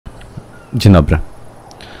Dzień dobry.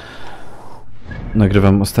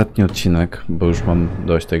 Nagrywam ostatni odcinek, bo już mam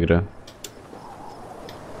dość tej gry.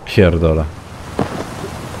 Pierdolę.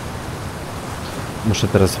 Muszę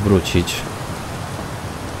teraz wrócić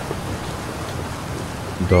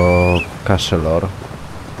do Kaszelor,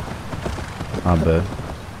 aby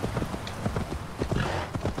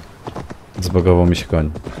zbagował mi się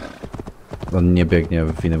koń. On nie biegnie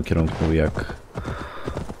w innym kierunku jak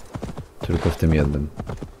tylko w tym jednym.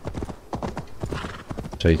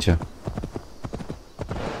 Czejcie.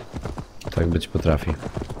 Tak być potrafi.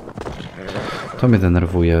 To mnie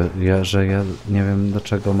denerwuje, że ja nie wiem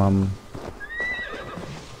dlaczego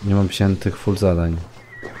nie mam wziętych full zadań.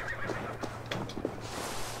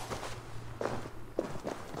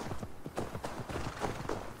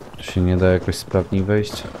 Czy się nie da jakoś sprawniej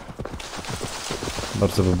wejść?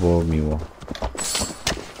 Bardzo by było miło.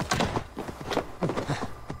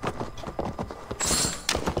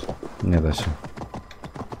 Nie da się.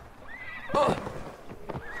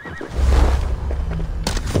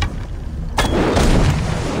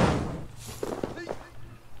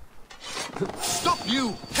 Stop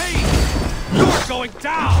you! Hey! You're going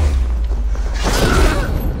down!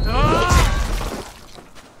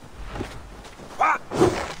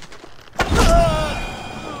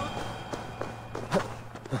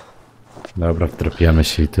 Dobra, wtrapiamy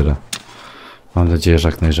się i tyle. Mam nadzieję, że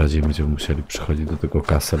jak najrzadziej będziemy musieli przychodzić do tego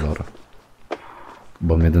Kaszelora.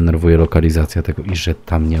 Bo mnie denerwuje lokalizacja tego i że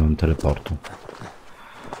tam nie mam teleportu.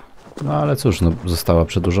 No ale cóż, no została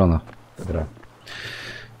przedłużona gra.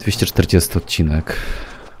 240 odcinek.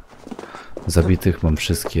 Zabitych mam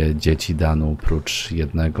wszystkie dzieci Danu, prócz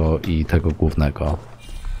jednego i tego głównego,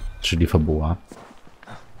 czyli fabuła.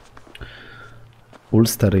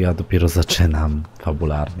 Ulster ja dopiero zaczynam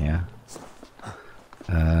fabularnie.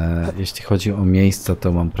 Jeśli chodzi o miejsca,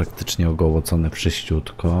 to mam praktycznie ogołocone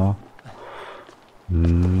wszyściutko.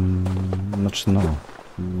 Znaczy no,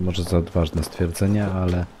 może za odważne stwierdzenie,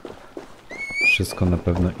 ale wszystko na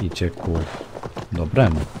pewno idzie ku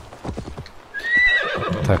dobremu.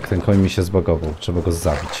 Tak, ten koń mi się zbagował. Trzeba go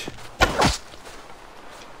zabić.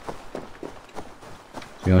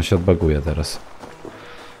 I on się odbaguje teraz.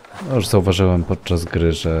 No, już zauważyłem podczas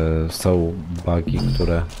gry, że są bugi,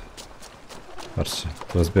 które... Patrzcie,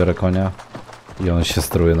 teraz biorę konia i on się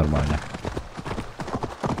steruje normalnie.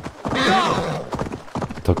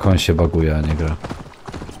 To koń się baguje, a nie gra.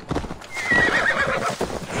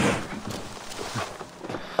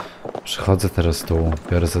 Przychodzę teraz tu,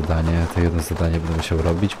 biorę zadanie, to jedno zadanie będę musiał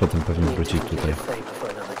robić, potem pewnie wrócić tutaj.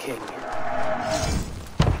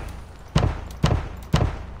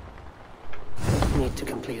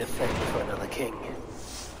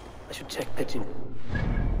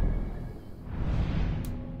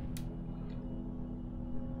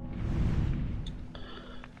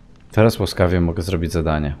 Teraz łaskawie mogę zrobić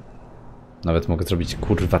zadanie. Nawet mogę zrobić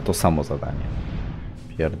kurwa to samo zadanie.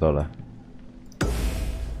 Pierdolę.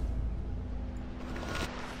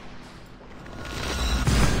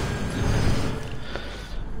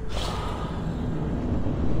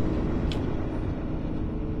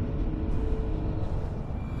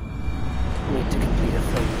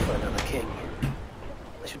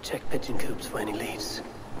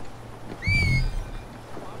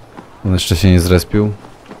 On jeszcze się nie zrespił.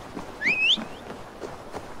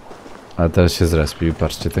 Ale teraz się zrespił i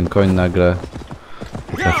patrzcie, ten koń nagle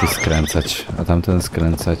potrafi skręcać, a tamten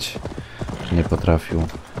skręcać nie potrafił.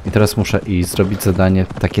 I teraz muszę iść zrobić zadanie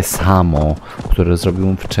takie samo, które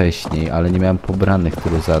zrobiłem wcześniej, ale nie miałem pobranych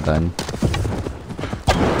tylu zadań.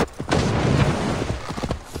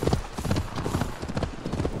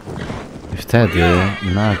 I wtedy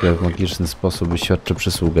nagle w magiczny sposób wyświadczę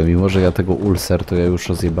przysługę. Mimo że ja tego Ulster to ja już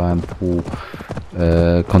rozjebałem pół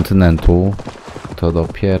kontynentu, to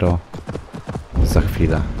dopiero za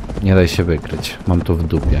chwilę. Nie daj się wykryć. Mam to w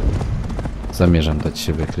dupie. Zamierzam dać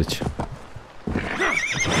się wykryć.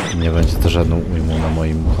 Nie będzie to żadną ujmą na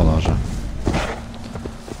moim honorze.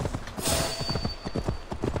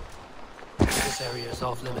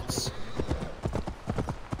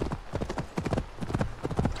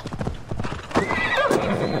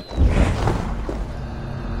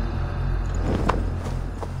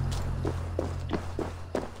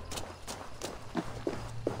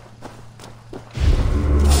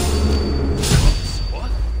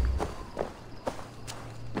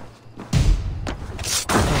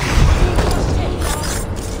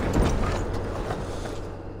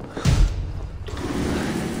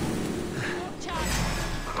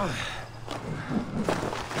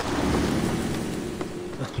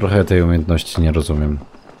 Trochę tej umiejętności nie rozumiem.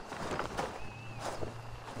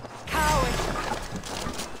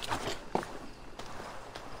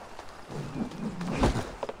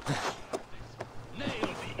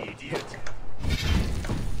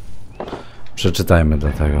 Przeczytajmy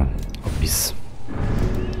dlatego opis.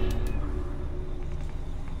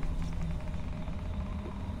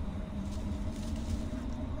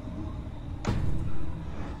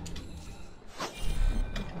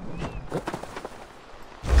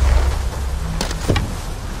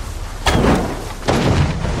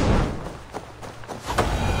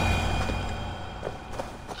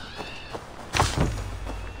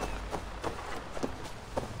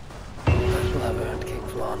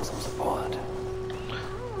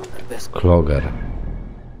 Kloger.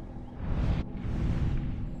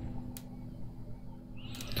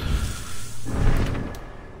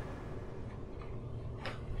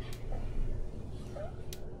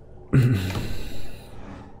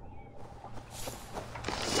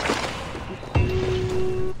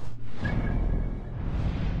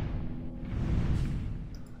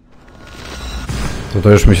 To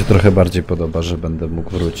już mi się trochę bardziej podoba, że będę mógł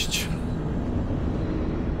wrócić.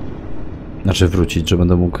 Znaczy wrócić, że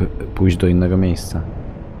będę mógł pójść do innego miejsca.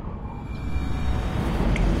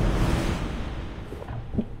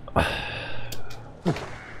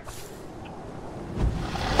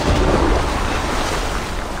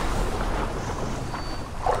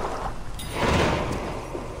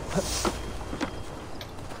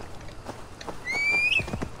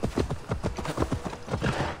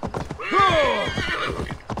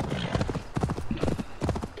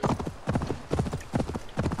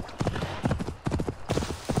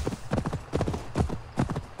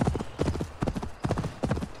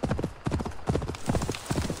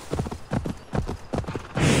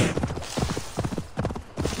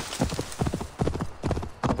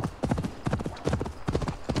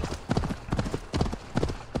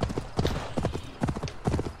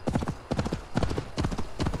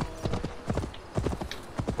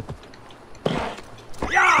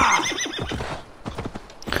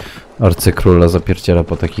 Arcykróla zapierdziela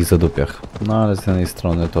po takich zadupiach. No ale z jednej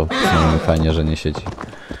strony to fajnie, że nie siedzi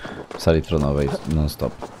w sali tronowej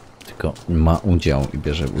non-stop. Tylko ma udział i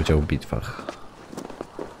bierze udział w bitwach.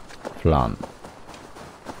 Plan.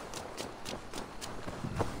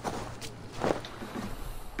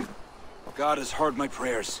 God has heard my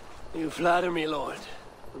prayers. You flatter me, Lord.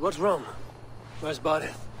 But what's wrong? Where's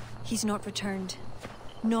Bodith? He's not returned,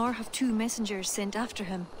 nor have 2 messengers sent after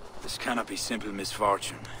him. This cannot be simple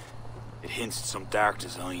misfortune. It hints at some dark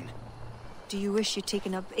design. Do you wish you'd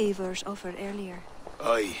taken up Eivor's offer earlier?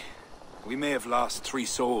 Aye. We may have lost 3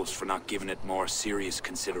 souls for not giving it more serious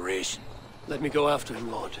consideration. Let me go after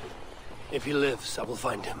him, Lord. If he lives, I will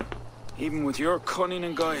find him. Even with your cunning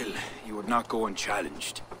and guile, you would not go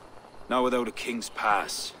unchallenged. Not without a king's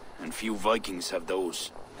pass, and few Vikings have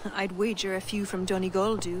those. I'd wager a few from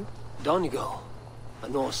Donegal do. Donegal? A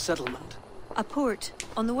Norse settlement? A port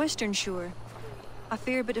on the western shore. A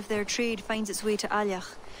fair bit of their trade finds its way to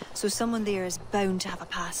Aljach, so someone there is bound to have a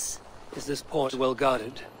pass. Is this port well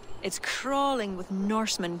guarded? It's crawling with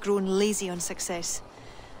Norsemen grown lazy on success.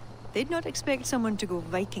 They'd not expect someone to go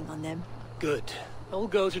Viking on them. Good. I'll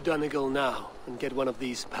go to Donegal now and get one of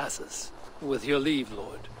these passes. With your leave,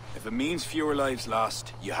 Lord. If it means fewer lives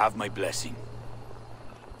lost, you have my blessing.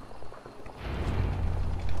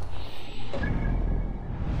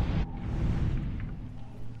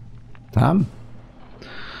 Tam?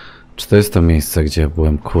 Czy to jest to miejsce, gdzie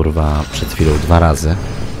byłem kurwa przed chwilą 2 razy?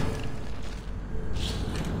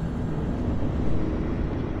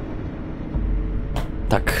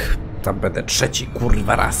 Tak, tam będę 3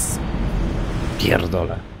 kurwa raz.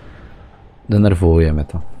 Pierdolę. Denerwuje mnie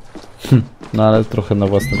to. No ale trochę na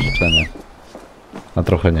własne życzenie. A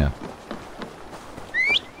trochę nie.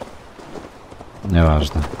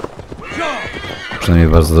 Nieważne.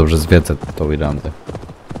 Przynajmniej bardzo dobrze zwiedzę tą Irlandię.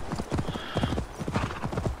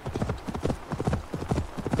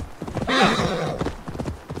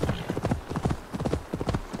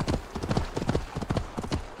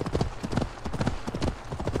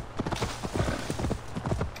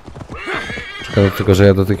 Szkoda tylko, że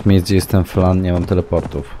ja do tych miejsc, gdzie jestem flan, nie mam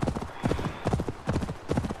teleportów.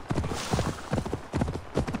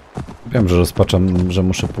 Wiem, że rozpaczam, że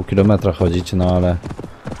muszę pół kilometra chodzić, no ale...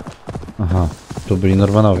 Aha, tu byli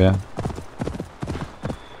Norwanowie.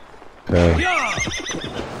 Okej.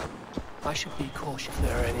 I should be cautious if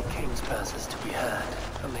there are any king's passes to be had.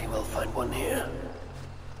 I may well find one here.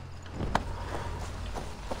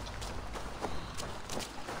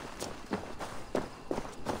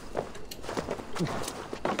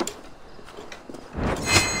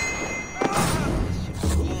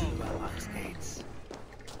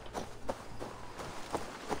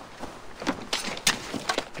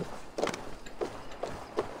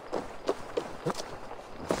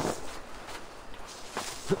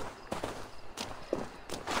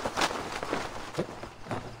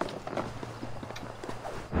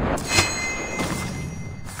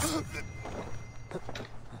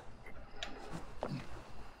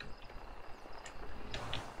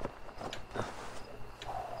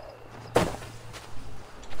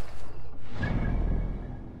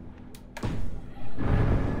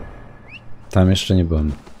 Tam jeszcze nie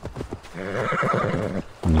byłem.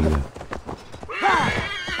 Nigdy.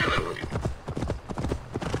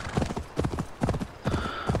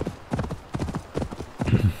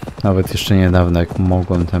 Nawet jeszcze niedawno, jak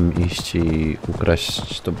mogłem tam iść i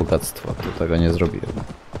ukraść to bogactwo, to tego nie zrobiłem.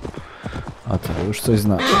 A to już coś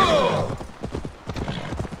znaczy.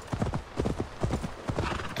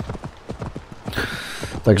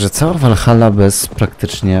 Także cała Valhalla bez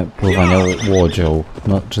praktycznie pływania łodzią.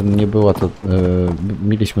 No, czy nie była to...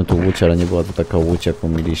 mieliśmy tu łódź, ale nie była to taka łódź, jaką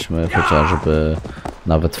mieliśmy chociażby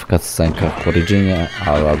nawet w cutscenkach w Originie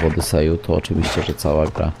albo Odyseju, to oczywiście, że cała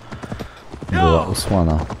gra była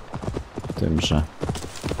usłana tym, że...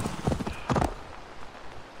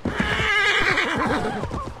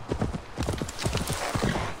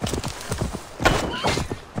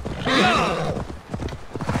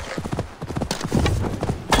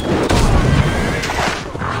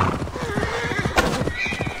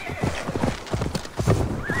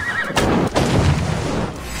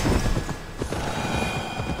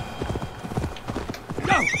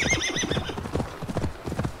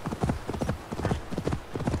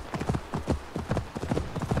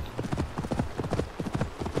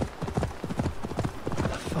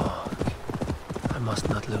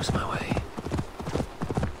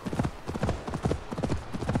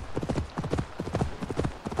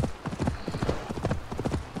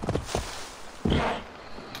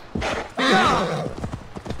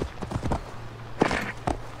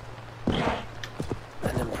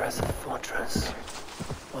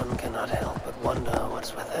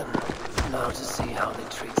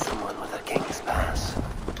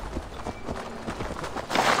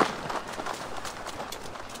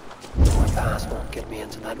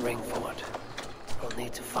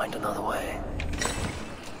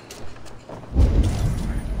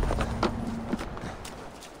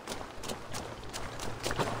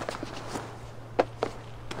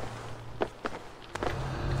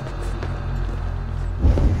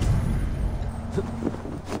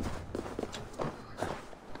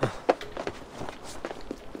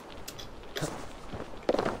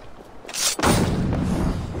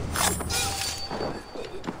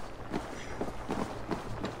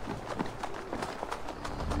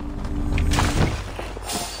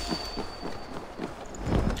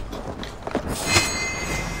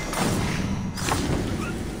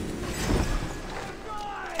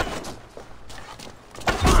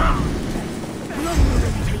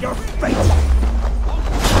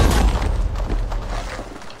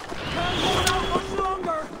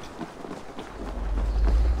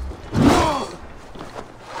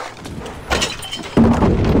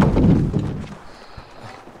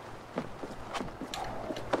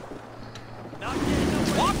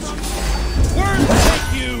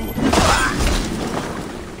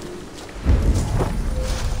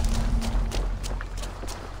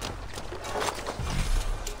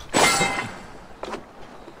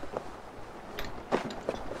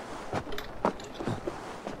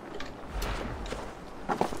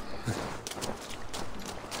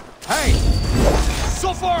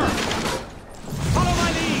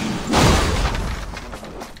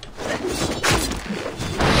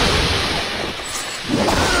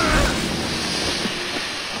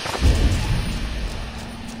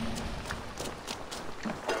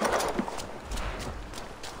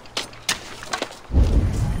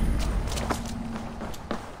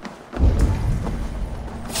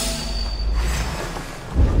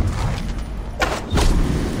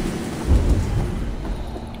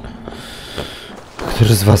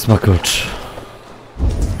 Który z was ma klucz?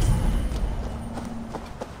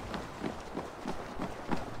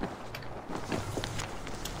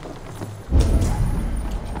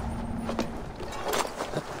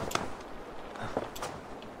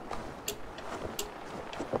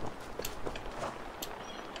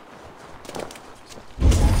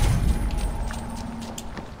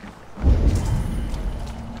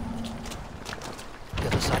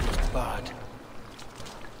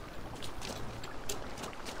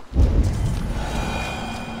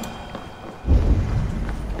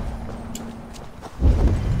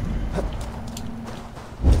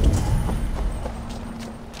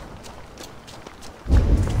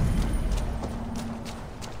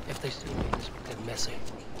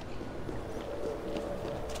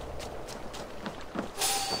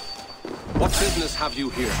 What business have you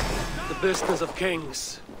here? The business of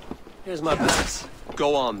kings. Here's my pass.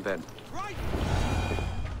 Go on, then.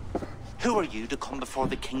 Who are you to come before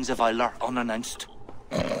the kings of Ilar unannounced?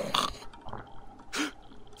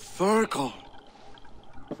 Virgil.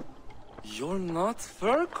 You're not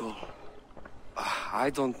Virgil. I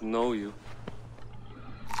don't know you.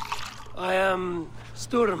 I am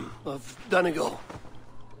Sturm of Donegal.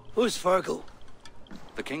 Who's Fergal?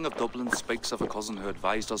 The King of Dublin speaks of a cousin who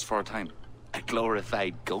advised us for a time. A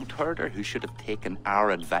glorified goat herder who should have taken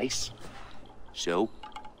our advice. So,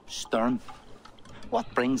 Sturm,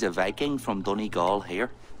 what brings a Viking from Donegal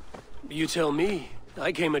here? You tell me.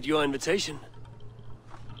 I came at your invitation.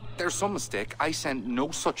 There's some mistake. I sent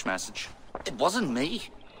no such message. It wasn't me.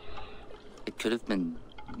 It could have been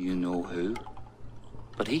you know who.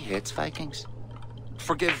 But he hates Vikings.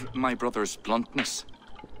 Forgive my brother's bluntness.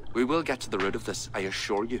 We will get to the root of this, I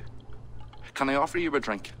assure you. Can I offer you a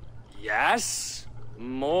drink? Yes?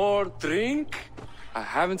 More drink? I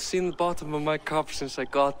haven't seen the bottom of my cup since I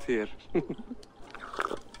got here.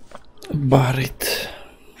 Barit.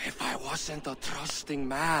 If I wasn't a trusting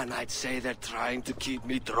man, I'd say they're trying to keep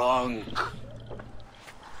me drunk.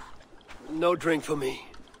 No drink for me.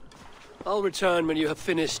 I'll return when you have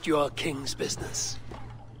finished your king's business.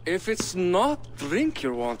 If it's not drink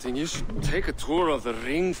you're wanting, you should take a tour of the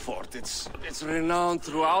ring fort. It's renowned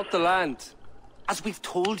throughout the land. As we've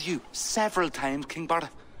told you several times, King Barda,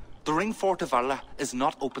 the ring fort of Arla is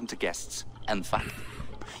not open to guests. In fact,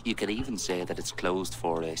 you could even say that it's closed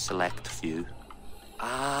for a select few.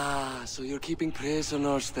 Ah, so you're keeping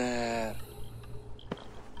prisoners there.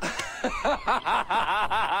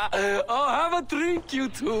 Oh, have a drink, you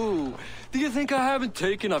two. Do you think I haven't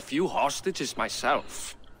taken a few hostages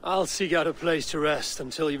myself? I'll seek out a place to rest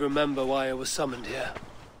until you remember why I was summoned here.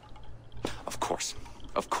 Of course,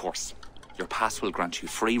 of course. Your pass will grant you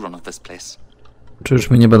free run of this place. Czy już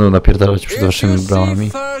mnie nie będą napierdalać przed waszymi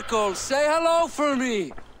bramami? Fergal, say hello for me.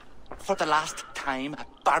 For the last time,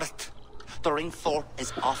 Bart, the ring fort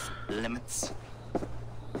is off limits.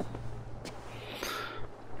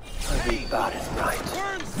 I think Bart is right.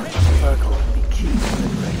 Fergal will be key to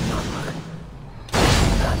liberating Armagh.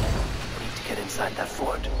 And we need to get inside that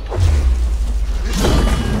fort.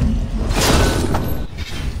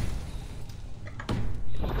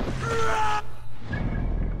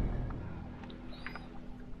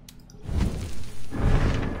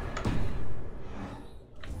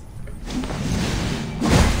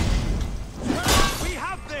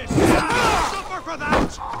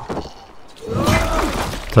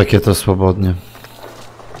 Takie to swobodnie.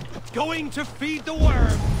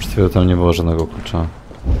 Przed chwilą tam nie było żadnego klucza.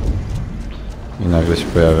 I nagle się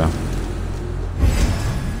pojawia.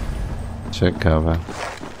 Ciekawe.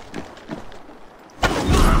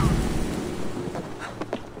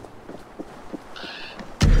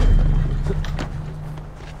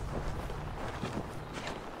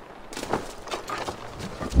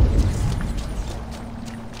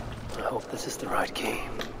 I hope this is the right key.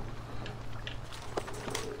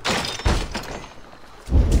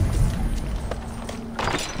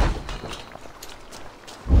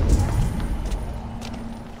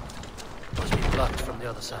 From the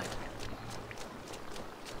other side.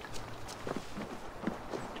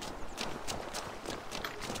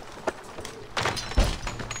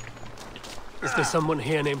 Is there someone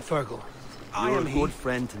here named Fergal? You're a good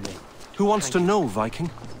friend to me. Who wants to know, Viking?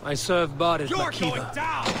 I serve Bard at Makiva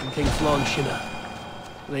and King Flon Shinna.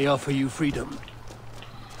 They offer you freedom.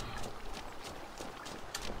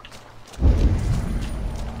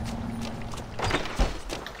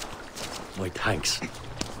 My thanks.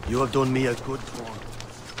 You have done me a good turn.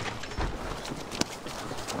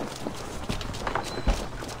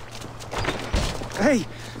 Hey,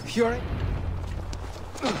 you're...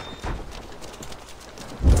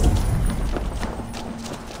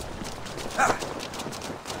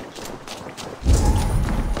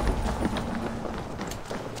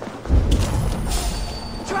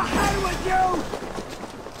 To hell with you!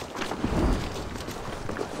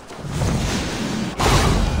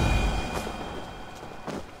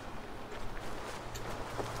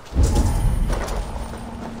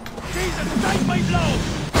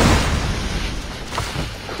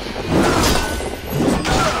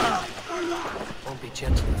 Won't be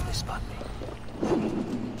gentle if they spot me.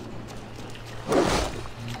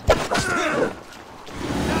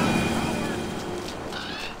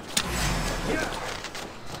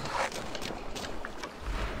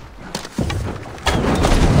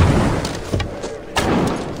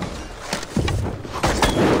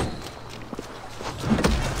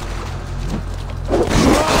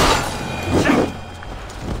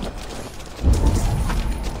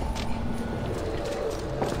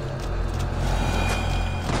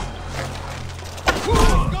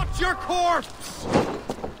 Your corpse!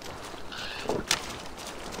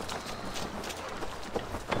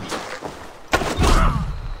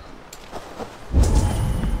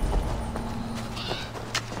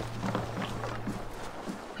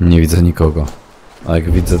 Nie widzę nikogo. A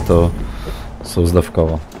jak widzę, to Są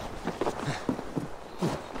zdawkowo.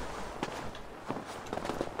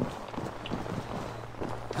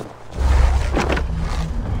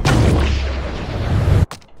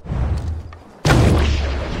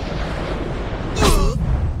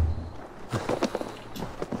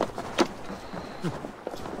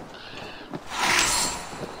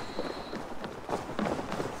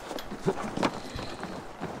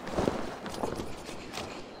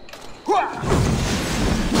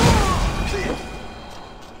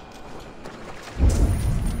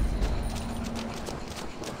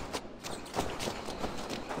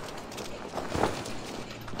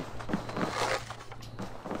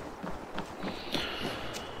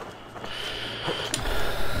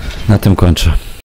 Na tym kończę.